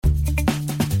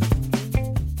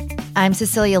I'm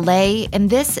Cecilia Lay, and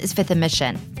this is Fifth and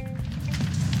Mission.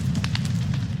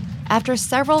 After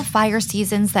several fire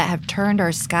seasons that have turned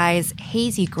our skies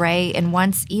hazy gray and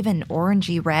once even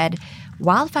orangey red,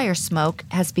 wildfire smoke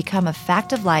has become a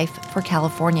fact of life for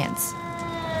Californians.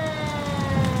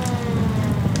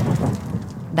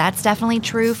 That's definitely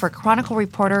true for Chronicle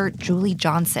reporter Julie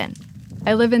Johnson.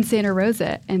 I live in Santa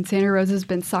Rosa, and Santa Rosa's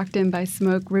been socked in by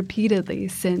smoke repeatedly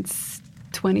since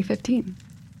 2015.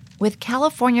 With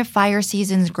California fire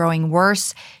seasons growing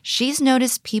worse, she's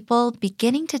noticed people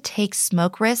beginning to take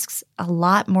smoke risks a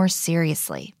lot more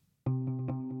seriously.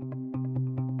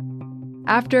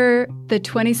 After the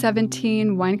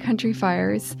 2017 wine country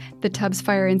fires, the Tubbs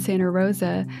fire in Santa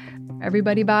Rosa,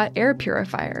 everybody bought air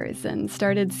purifiers and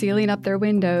started sealing up their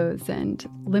windows and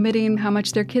limiting how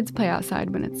much their kids play outside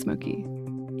when it's smoky.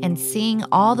 And seeing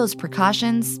all those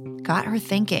precautions got her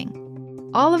thinking.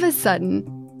 All of a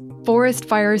sudden, forest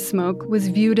fire smoke was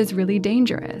viewed as really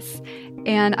dangerous.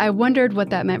 And I wondered what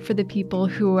that meant for the people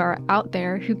who are out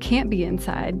there who can't be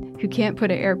inside, who can't put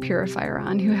an air purifier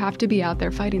on, who have to be out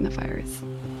there fighting the fires.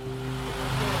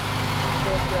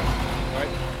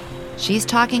 She's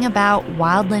talking about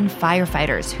wildland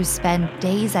firefighters who spend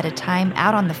days at a time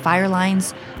out on the fire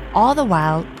lines, all the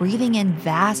while breathing in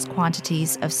vast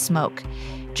quantities of smoke.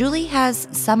 Julie has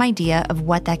some idea of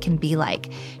what that can be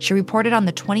like. She reported on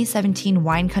the 2017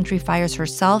 wine country fires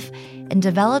herself and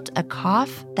developed a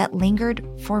cough that lingered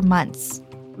for months.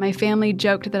 My family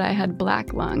joked that I had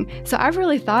black lung, so I've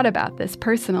really thought about this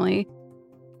personally.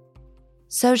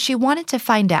 So she wanted to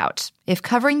find out if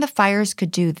covering the fires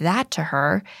could do that to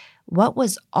her, what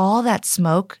was all that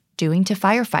smoke doing to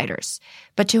firefighters?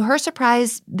 But to her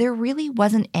surprise, there really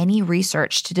wasn't any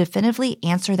research to definitively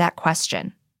answer that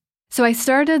question. So I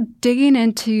started digging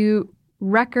into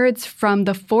records from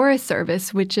the Forest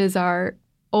Service, which is our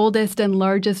oldest and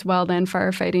largest wildland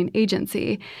firefighting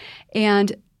agency.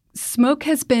 And smoke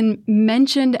has been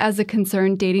mentioned as a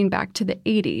concern dating back to the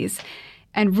 80s.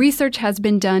 And research has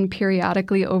been done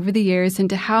periodically over the years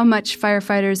into how much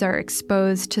firefighters are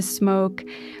exposed to smoke,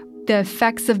 the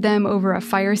effects of them over a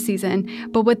fire season.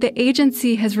 But what the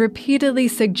agency has repeatedly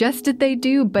suggested they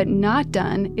do but not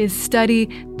done is study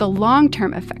the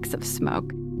long-term effects of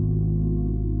smoke.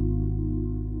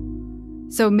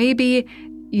 So maybe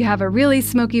you have a really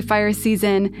smoky fire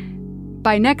season.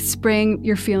 By next spring,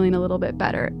 you're feeling a little bit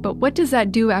better. But what does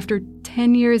that do after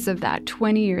 10 years of that,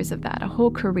 20 years of that, a whole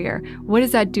career? What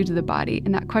does that do to the body?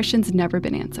 And that question's never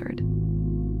been answered.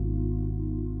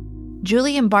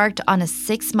 Julie embarked on a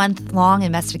 6-month-long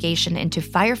investigation into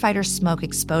firefighter smoke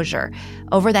exposure.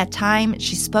 Over that time,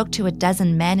 she spoke to a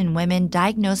dozen men and women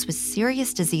diagnosed with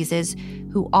serious diseases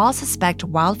who all suspect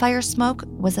wildfire smoke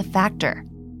was a factor.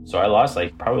 So I lost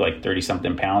probably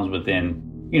 30-something pounds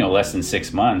within, less than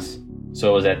 6 months.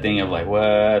 So it was that thing of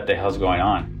what the hell's going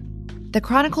on? The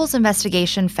Chronicle's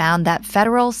investigation found that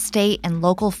federal, state, and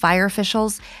local fire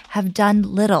officials have done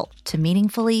little to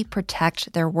meaningfully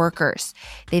protect their workers.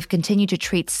 They've continued to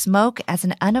treat smoke as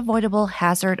an unavoidable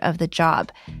hazard of the job.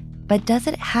 But does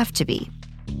it have to be?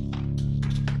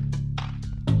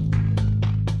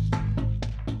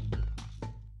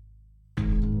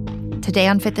 Today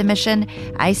on Fifth and Mission,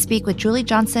 I speak with Julie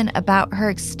Johnson about her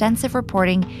extensive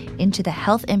reporting into the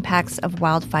health impacts of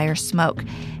wildfire smoke.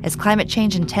 As climate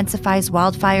change intensifies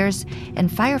wildfires and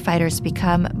firefighters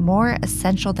become more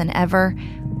essential than ever,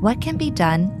 what can be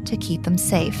done to keep them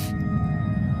safe?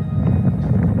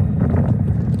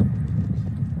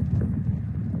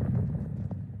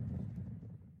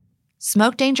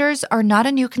 Smoke dangers are not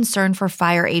a new concern for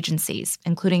fire agencies,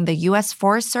 including the U.S.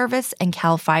 Forest Service and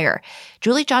CAL FIRE.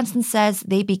 Julie Johnson says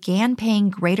they began paying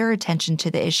greater attention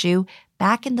to the issue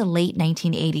back in the late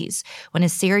 1980s, when a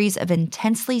series of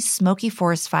intensely smoky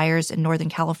forest fires in Northern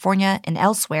California and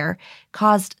elsewhere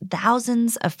caused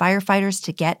thousands of firefighters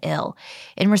to get ill.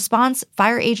 In response,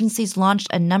 fire agencies launched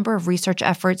a number of research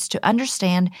efforts to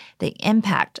understand the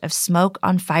impact of smoke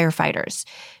on firefighters.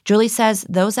 Julie says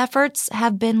those efforts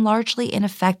have been largely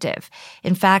ineffective.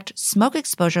 In fact, smoke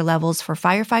exposure levels for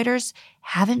firefighters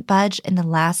haven't budged in the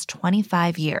last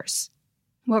 25 years.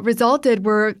 What resulted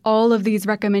were all of these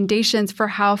recommendations for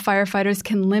how firefighters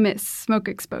can limit smoke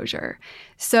exposure.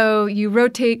 So you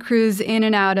rotate crews in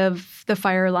and out of the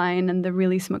fire line and the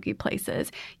really smoky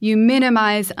places. You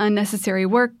minimize unnecessary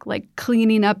work like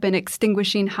cleaning up and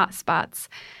extinguishing hot spots.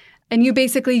 And you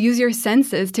basically use your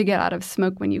senses to get out of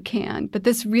smoke when you can. But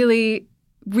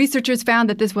researchers found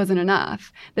that this wasn't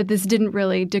enough, that this didn't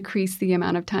really decrease the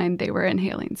amount of time they were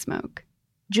inhaling smoke.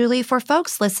 Julie, for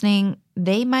folks listening,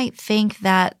 they might think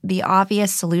that the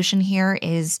obvious solution here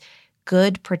is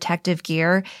good protective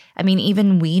gear. I mean,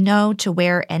 even we know to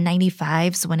wear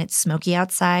N95s when it's smoky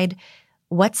outside.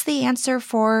 What's the answer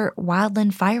for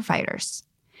wildland firefighters?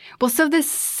 Well, so the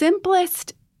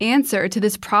simplest answer to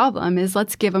this problem is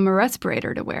let's give them a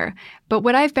respirator to wear. But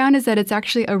what I've found is that it's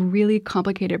actually a really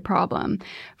complicated problem.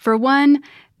 For one,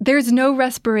 there's no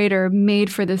respirator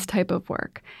made for this type of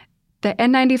work. The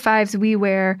N95s we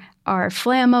wear are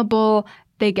flammable.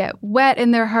 They get wet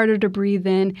and they're harder to breathe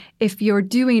in. If you're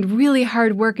doing really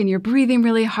hard work and you're breathing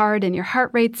really hard and your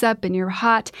heart rate's up and you're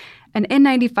hot, an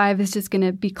N95 is just going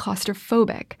to be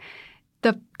claustrophobic.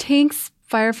 The tanks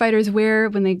firefighters wear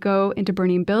when they go into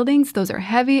burning buildings, those are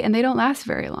heavy and they don't last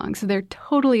very long. So they're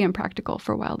totally impractical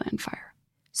for wildland fire.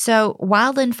 So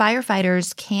wildland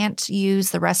firefighters can't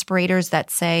use the respirators that,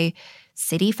 say,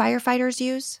 city firefighters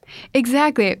use?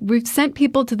 Exactly. We've sent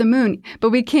people to the moon, but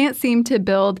we can't seem to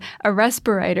build a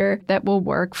respirator that will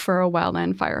work for a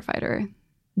wildland firefighter.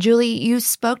 Julie, you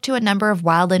spoke to a number of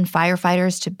wildland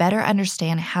firefighters to better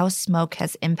understand how smoke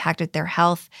has impacted their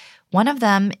health. One of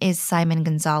them is Simon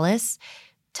Gonzalez.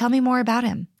 Tell me more about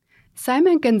him.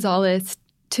 Simon Gonzalez,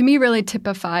 to me, really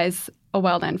typifies a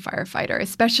wildland firefighter,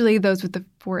 especially those with the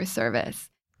Forest Service.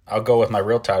 I'll go with my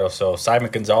real title. So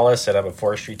Simon Gonzalez, and I'm a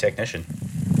forestry technician.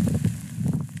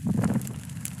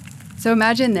 So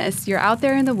imagine this. You're out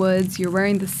there in the woods. You're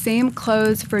wearing the same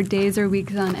clothes for days or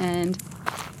weeks on end.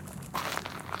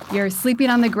 You're sleeping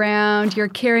on the ground. You're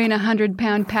carrying a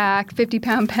 100-pound pack,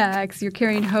 50-pound packs. You're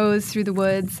carrying hose through the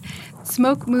woods.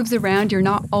 Smoke moves around. You're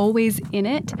not always in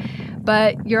it,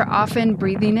 but you're often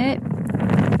breathing it.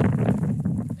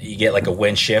 You get like a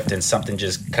wind shift and something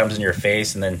just comes in your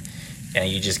face and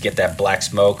you just get that black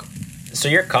smoke. So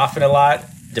you're coughing a lot,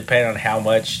 depending on how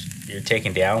much you're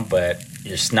taking down, but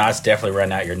your snot's definitely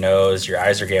running out your nose, your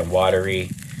eyes are getting watery,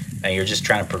 and you're just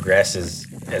trying to progress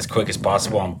as quick as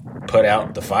possible and put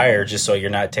out the fire just so you're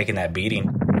not taking that beating.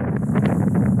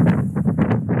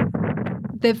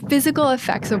 The physical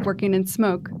effects of working in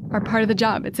smoke are part of the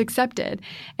job. It's accepted.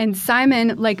 And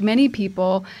Simon, like many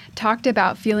people, talked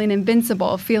about feeling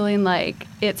invincible, feeling like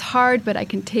it's hard, but I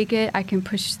can take it, I can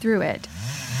push through it.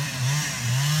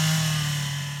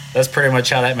 That's pretty much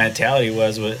how that mentality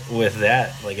was with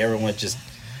that. Like everyone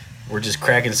we're just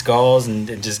cracking skulls and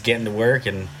just getting to work,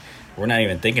 and we're not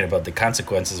even thinking about the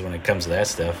consequences when it comes to that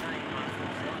stuff.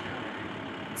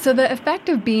 So the effect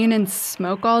of being in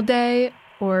smoke all day,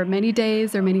 or many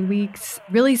days or many weeks,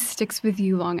 really sticks with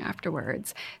you long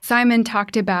afterwards. Simon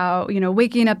talked about,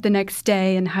 waking up the next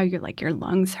day and how your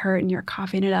lungs hurt and you're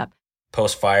coughing it up.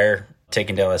 Post-fire,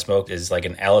 taking down that smoke is like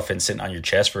an elephant sitting on your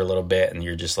chest for a little bit, and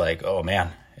you're just like, oh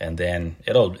man, and then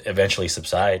it'll eventually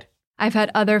subside. I've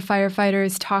had other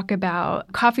firefighters talk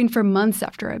about coughing for months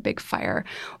after a big fire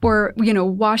or,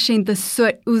 washing the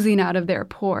soot oozing out of their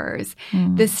pores.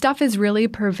 This stuff is really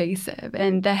pervasive,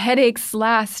 and the headaches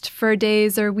last for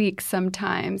days or weeks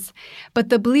sometimes. But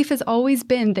the belief has always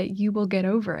been that you will get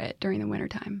over it during the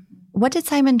wintertime. What did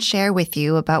Simon share with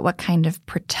you about what kind of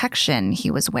protection he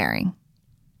was wearing?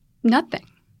 Nothing.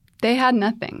 They had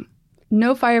nothing.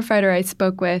 No firefighter I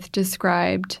spoke with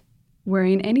described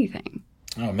wearing anything.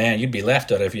 Oh, man, you'd be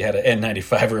laughed at if you had an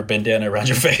N95 or a bandana around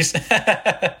your face.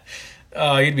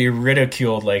 Oh, you'd be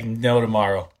ridiculed like no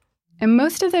tomorrow. And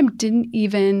most of them didn't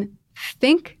even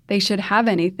think they should have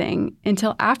anything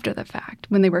until after the fact,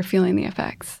 when they were feeling the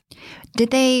effects.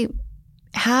 Did they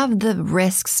have the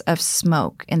risks of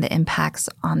smoke and the impacts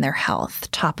on their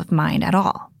health top of mind at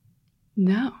all?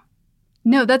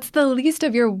 No, that's the least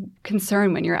of your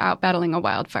concern when you're out battling a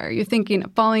wildfire. You're thinking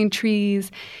of falling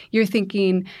trees. You're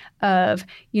thinking of,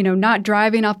 not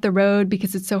driving off the road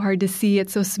because it's so hard to see.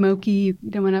 It's so smoky.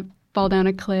 You don't want to fall down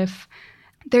a cliff.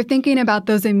 They're thinking about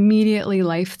those immediately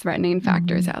life-threatening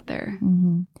factors out there.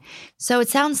 Mm-hmm. So it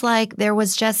sounds like there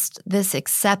was just this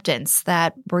acceptance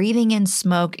that breathing in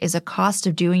smoke is a cost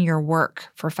of doing your work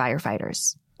for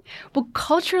firefighters. Well,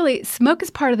 culturally, smoke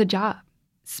is part of the job.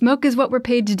 Smoke is what we're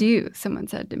paid to do, someone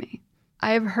said to me.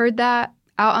 I have heard that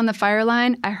out on the fire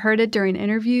line. I heard it during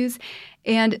interviews.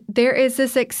 And there is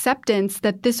this acceptance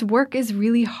that this work is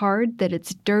really hard, that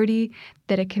it's dirty,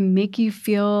 that it can make you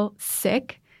feel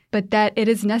sick, but that it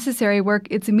is necessary work.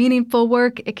 It's meaningful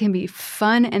work. It can be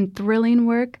fun and thrilling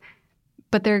work,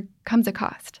 but there comes a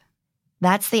cost.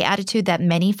 That's the attitude that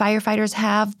many firefighters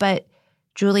have. But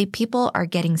Julie, people are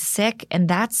getting sick, and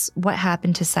that's what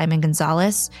happened to Simon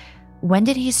Gonzalez. When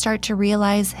did he start to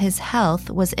realize his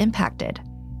health was impacted?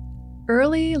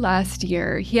 Early last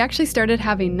year, he actually started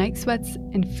having night sweats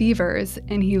and fevers,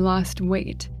 and he lost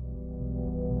weight.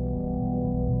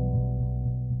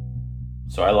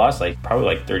 So I lost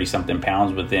probably 30-something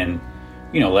pounds within,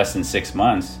 less than 6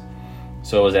 months.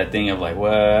 So it was that thing of like,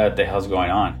 what the hell's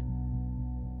going on?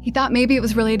 He thought maybe it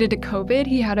was related to COVID.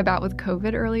 He had a bout with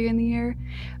COVID earlier in the year.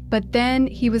 But then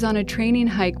he was on a training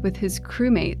hike with his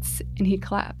crewmates and he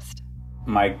collapsed.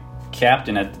 My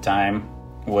captain at the time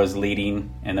was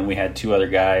leading, and then we had 2 other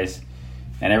guys,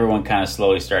 and everyone kind of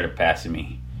slowly started passing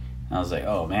me. And I was like,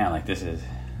 oh man, like this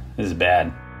is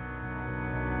bad.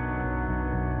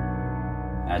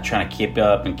 Trying to keep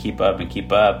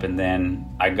up, and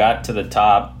then I got to the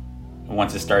top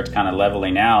once it starts kind of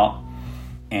leveling out,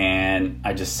 and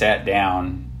I just sat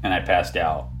down and I passed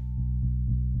out.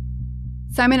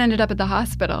 Simon ended up at the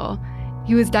hospital.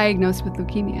 He was diagnosed with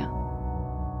leukemia.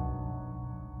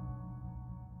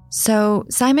 So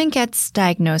Simon gets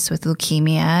diagnosed with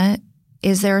leukemia.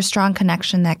 Is there a strong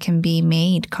connection that can be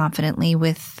made confidently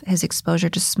with his exposure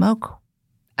to smoke?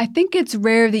 I think it's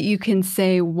rare that you can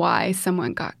say why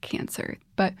someone got cancer,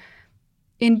 but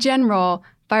in general,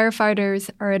 firefighters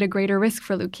are at a greater risk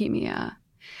for leukemia.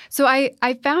 So I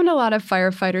found a lot of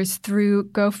firefighters through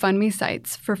GoFundMe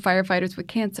sites for firefighters with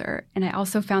cancer, and I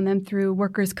also found them through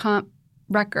workers' comp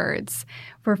records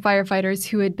for firefighters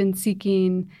who had been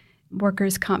seeking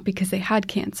workers' comp because they had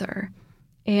cancer.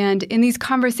 And in these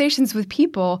conversations with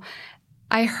people,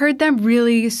 I heard them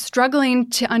really struggling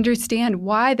to understand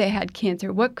why they had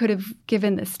cancer, what could have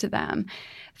given this to them.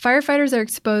 Firefighters are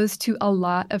exposed to a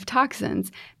lot of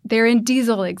toxins. They're in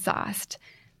diesel exhaust.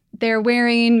 They're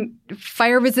wearing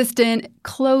fire-resistant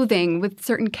clothing with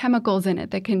certain chemicals in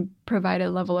it that can provide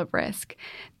a level of risk.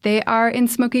 They are in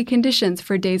smoky conditions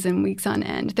for days and weeks on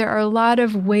end. There are a lot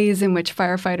of ways in which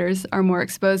firefighters are more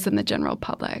exposed than the general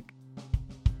public.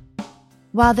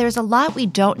 While there's a lot we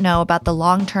don't know about the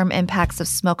long-term impacts of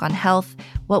smoke on health,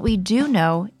 what we do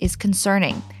know is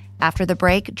concerning. After the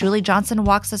break, Julie Johnson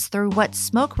walks us through what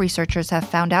smoke researchers have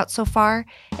found out so far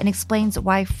and explains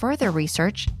why further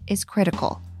research is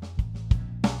critical.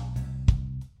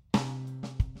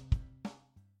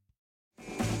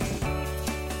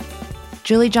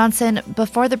 Julie Johnson,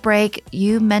 before the break,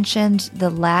 you mentioned the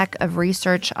lack of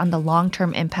research on the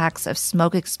long-term impacts of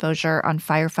smoke exposure on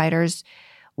firefighters.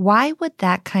 Why would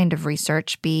that kind of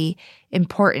research be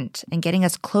important in getting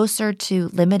us closer to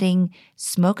limiting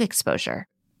smoke exposure?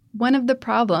 One of the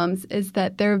problems is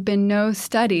that there have been no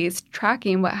studies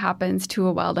tracking what happens to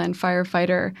a wildland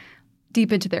firefighter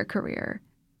deep into their career.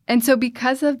 And so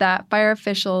because of that, fire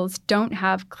officials don't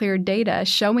have clear data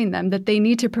showing them that they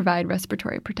need to provide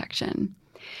respiratory protection.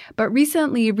 But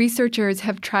recently, researchers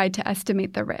have tried to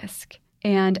estimate the risk,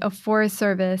 and a Forest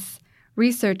Service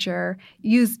researcher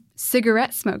used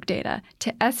cigarette smoke data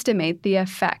to estimate the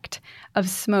effect of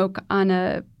smoke on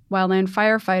a wildland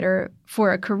firefighter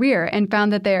for a career and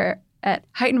found that they're at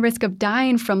heightened risk of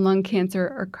dying from lung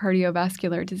cancer or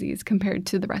cardiovascular disease compared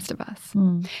to the rest of us.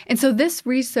 And so this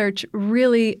research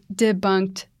really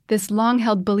debunked this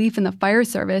long-held belief in the fire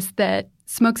service that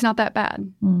smoke's not that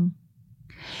bad.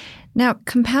 Now,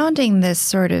 compounding this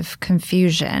sort of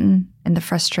confusion and the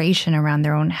frustration around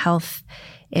their own health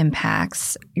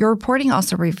impacts, your reporting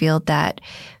also revealed that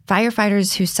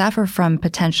firefighters who suffer from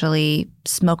potentially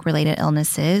smoke-related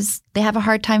illnesses, they have a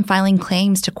hard time filing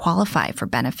claims to qualify for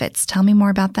benefits. Tell me more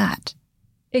about that.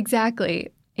 Exactly.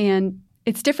 And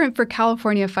it's different for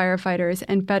California firefighters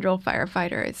and federal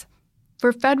firefighters.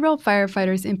 For federal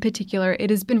firefighters in particular, it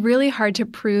has been really hard to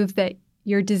prove that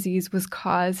your disease was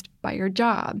caused by your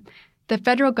job. The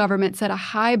federal government set a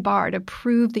high bar to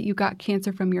prove that you got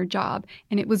cancer from your job,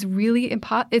 and it's really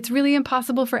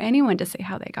impossible for anyone to say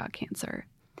how they got cancer.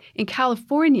 In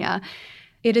California,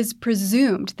 it is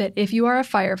presumed that if you are a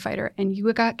firefighter and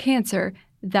you got cancer,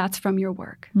 that's from your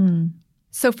work.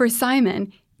 So for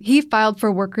Simon, he filed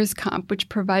for workers' comp, which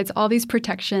provides all these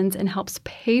protections and helps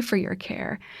pay for your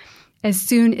care as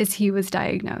soon as he was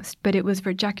diagnosed, but it was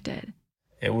rejected.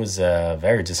 It was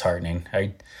very disheartening.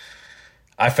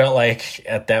 I felt like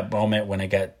at that moment when I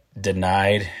got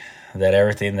denied that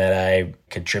everything that I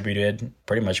contributed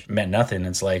pretty much meant nothing.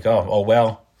 It's like, oh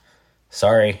well,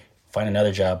 sorry, find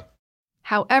another job.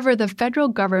 However, the federal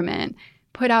government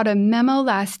put out a memo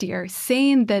last year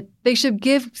saying that they should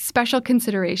give special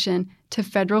consideration to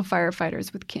federal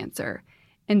firefighters with cancer.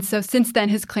 And so since then,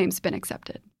 his claim's been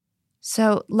accepted.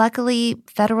 So luckily,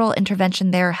 federal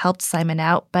intervention there helped Simon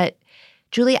out, but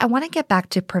Julie, I want to get back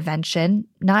to prevention,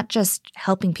 not just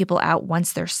helping people out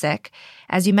once they're sick.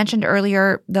 As you mentioned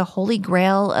earlier, the holy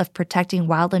grail of protecting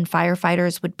wildland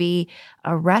firefighters would be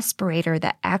a respirator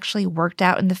that actually worked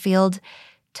out in the field.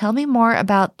 Tell me more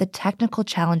about the technical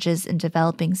challenges in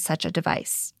developing such a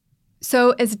device.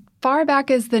 So as far back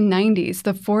as the 90s,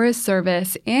 the Forest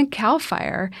Service and CAL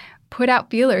FIRE put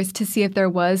out feelers to see if there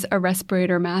was a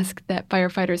respirator mask that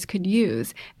firefighters could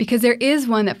use, because there is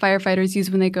one that firefighters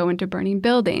use when they go into burning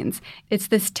buildings. It's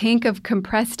this tank of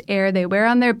compressed air they wear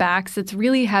on their backs. It's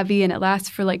really heavy and it lasts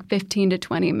for like 15 to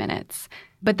 20 minutes.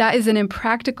 But that is an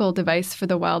impractical device for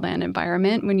the wildland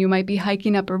environment. When you might be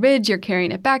hiking up a ridge, you're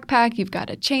carrying a backpack, you've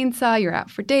got a chainsaw, you're out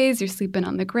for days, you're sleeping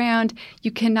on the ground. You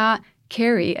cannot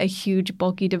carry a huge,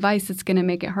 bulky device that's going to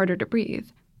make it harder to breathe,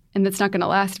 and that's not going to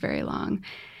last very long.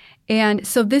 And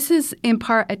so this is in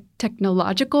part a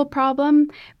technological problem,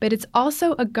 but it's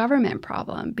also a government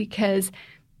problem, because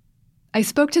I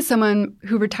spoke to someone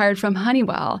who retired from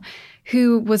Honeywell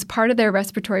who was part of their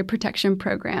respiratory protection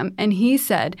program, and he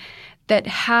said that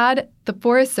had the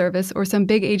Forest Service or some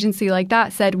big agency like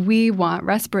that said, we want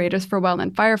respirators for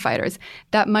wildland firefighters,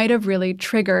 that might have really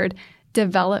triggered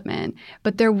development.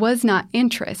 But there was not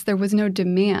interest. There was no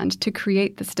demand to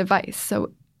create this device.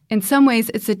 So in some ways,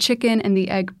 it's a chicken and the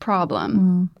egg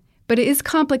problem. But it is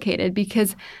complicated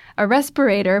because a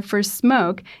respirator for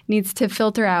smoke needs to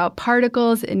filter out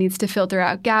particles, it needs to filter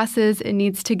out gases, it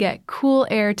needs to get cool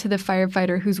air to the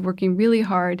firefighter who's working really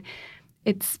hard.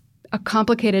 It's a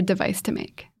complicated device to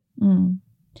make.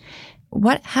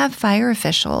 What have fire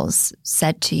officials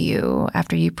said to you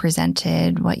after you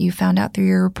presented what you found out through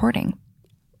your reporting?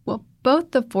 Well,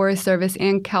 both the Forest Service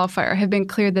and CAL FIRE have been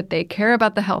clear that they care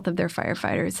about the health of their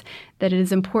firefighters, that it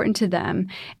is important to them,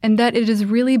 and that it has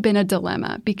really been a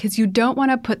dilemma because you don't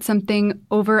want to put something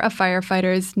over a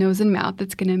firefighter's nose and mouth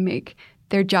that's going to make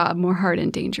their job more hard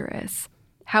and dangerous.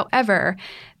 However,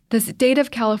 the state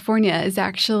of California is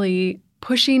actually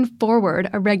pushing forward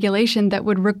a regulation that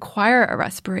would require a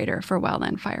respirator for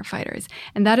wildland firefighters.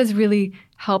 And that has really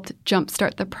helped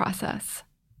jumpstart the process.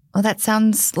 Well, that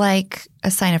sounds like a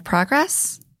sign of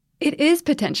progress. It is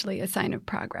potentially a sign of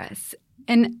progress.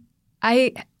 And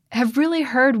I have really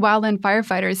heard wildland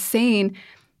firefighters saying,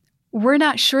 we're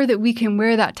not sure that we can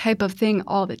wear that type of thing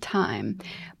all the time.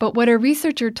 But what a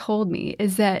researcher told me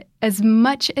is that as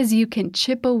much as you can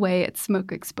chip away at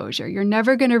smoke exposure, you're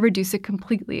never going to reduce it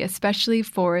completely, especially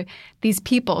for these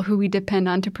people who we depend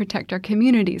on to protect our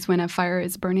communities when a fire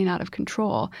is burning out of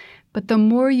control. But the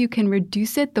more you can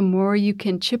reduce it, the more you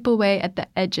can chip away at the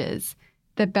edges,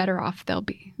 the better off they'll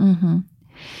be. Mm-hmm.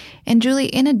 And Julie,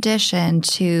 in addition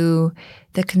to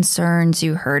the concerns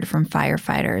you heard from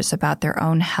firefighters about their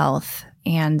own health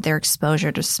and their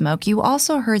exposure to smoke, you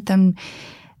also heard them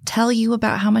tell you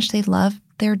about how much they love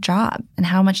their job and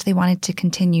how much they wanted to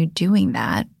continue doing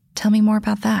that. Tell me more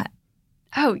about that.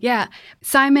 Oh, yeah.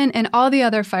 Simon and all the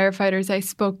other firefighters I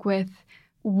spoke with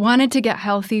wanted to get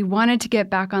healthy, wanted to get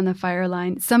back on the fire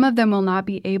line. Some of them will not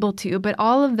be able to, but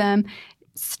all of them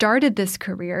started this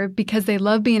career because they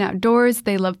love being outdoors,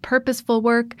 they love purposeful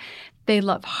work, they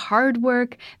love hard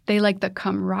work, they like the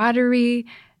camaraderie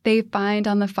they find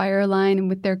on the fire line and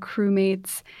with their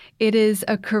crewmates. It is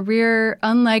a career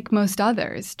unlike most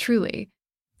others, truly.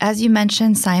 As you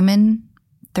mentioned, Simon,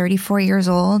 34 years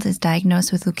old, is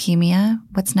diagnosed with leukemia.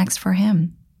 What's next for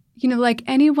him? You know, like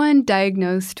anyone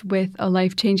diagnosed with a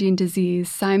life-changing disease,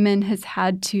 Simon has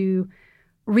had to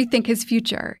rethink his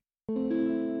future.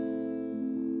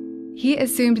 He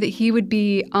assumed that he would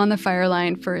be on the fire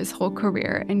line for his whole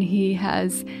career, and he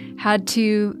has had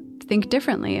to think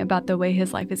differently about the way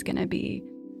his life is going to be.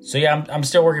 So yeah, I'm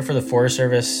still working for the Forest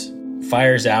Service.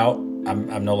 Fire's out.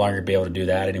 I'm no longer be able to do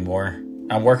that anymore.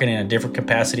 I'm working in a different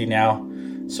capacity now.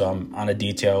 So I'm on a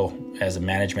detail as a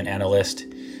management analyst,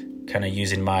 kind of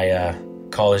using my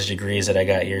college degrees that I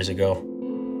got years ago.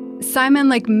 Simon,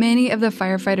 like many of the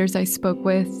firefighters I spoke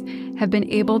with, have been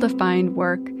able to find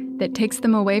work that takes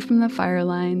them away from the fire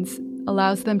lines,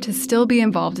 allows them to still be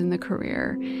involved in the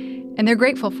career. And they're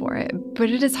grateful for it. But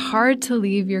it is hard to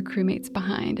leave your crewmates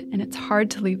behind, and it's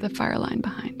hard to leave the fire line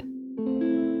behind.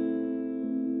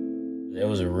 It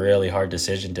was a really hard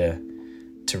decision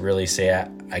to really say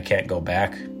I can't go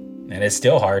back. And it's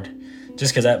still hard,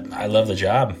 just because I love the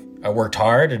job. I worked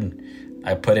hard, and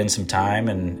I put in some time,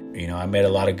 and I made a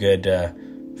lot of good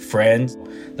friends.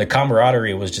 The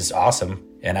camaraderie was just awesome.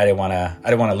 And I didn't want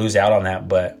to lose out on that,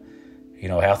 but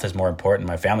health is more important.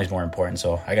 My family's more important,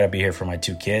 so I got to be here for my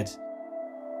two kids.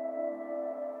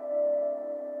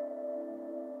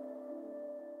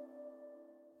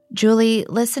 Julie,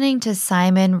 listening to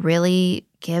Simon really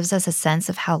gives us a sense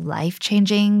of how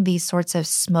life-changing these sorts of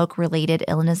smoke-related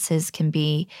illnesses can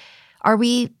be. Are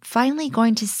we finally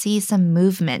going to see some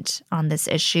movement on this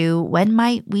issue? When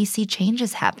might we see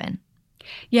changes happen?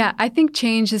 Yeah, I think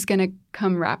change is going to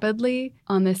come rapidly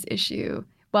on this issue.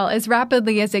 Well, as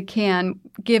rapidly as it can,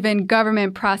 given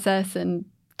government process and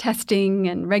testing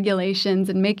and regulations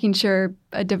and making sure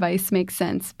a device makes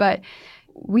sense. But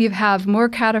We have more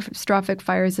catastrophic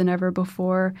fires than ever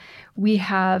before. We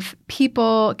have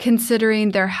people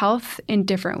considering their health in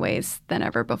different ways than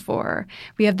ever before.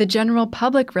 We have the general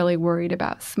public really worried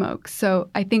about smoke. So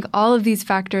I think all of these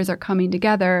factors are coming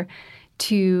together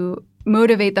to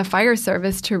motivate the fire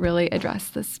service to really address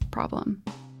this problem.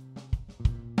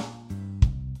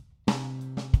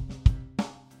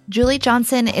 Julie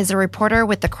Johnson is a reporter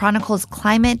with the Chronicle's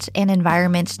Climate and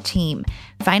Environment team.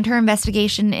 Find her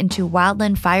investigation into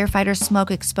wildland firefighter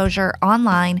smoke exposure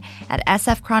online at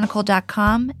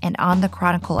sfchronicle.com and on the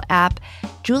Chronicle app.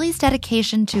 Julie's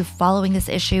dedication to following this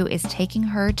issue is taking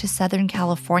her to Southern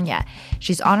California.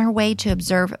 She's on her way to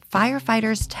observe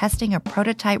firefighters testing a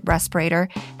prototype respirator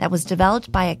that was developed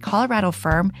by a Colorado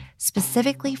firm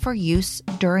specifically for use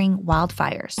during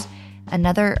wildfires.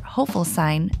 Another hopeful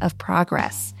sign of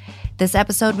progress. This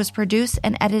episode was produced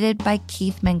and edited by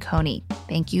Keith Manconi.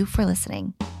 Thank you for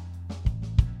listening.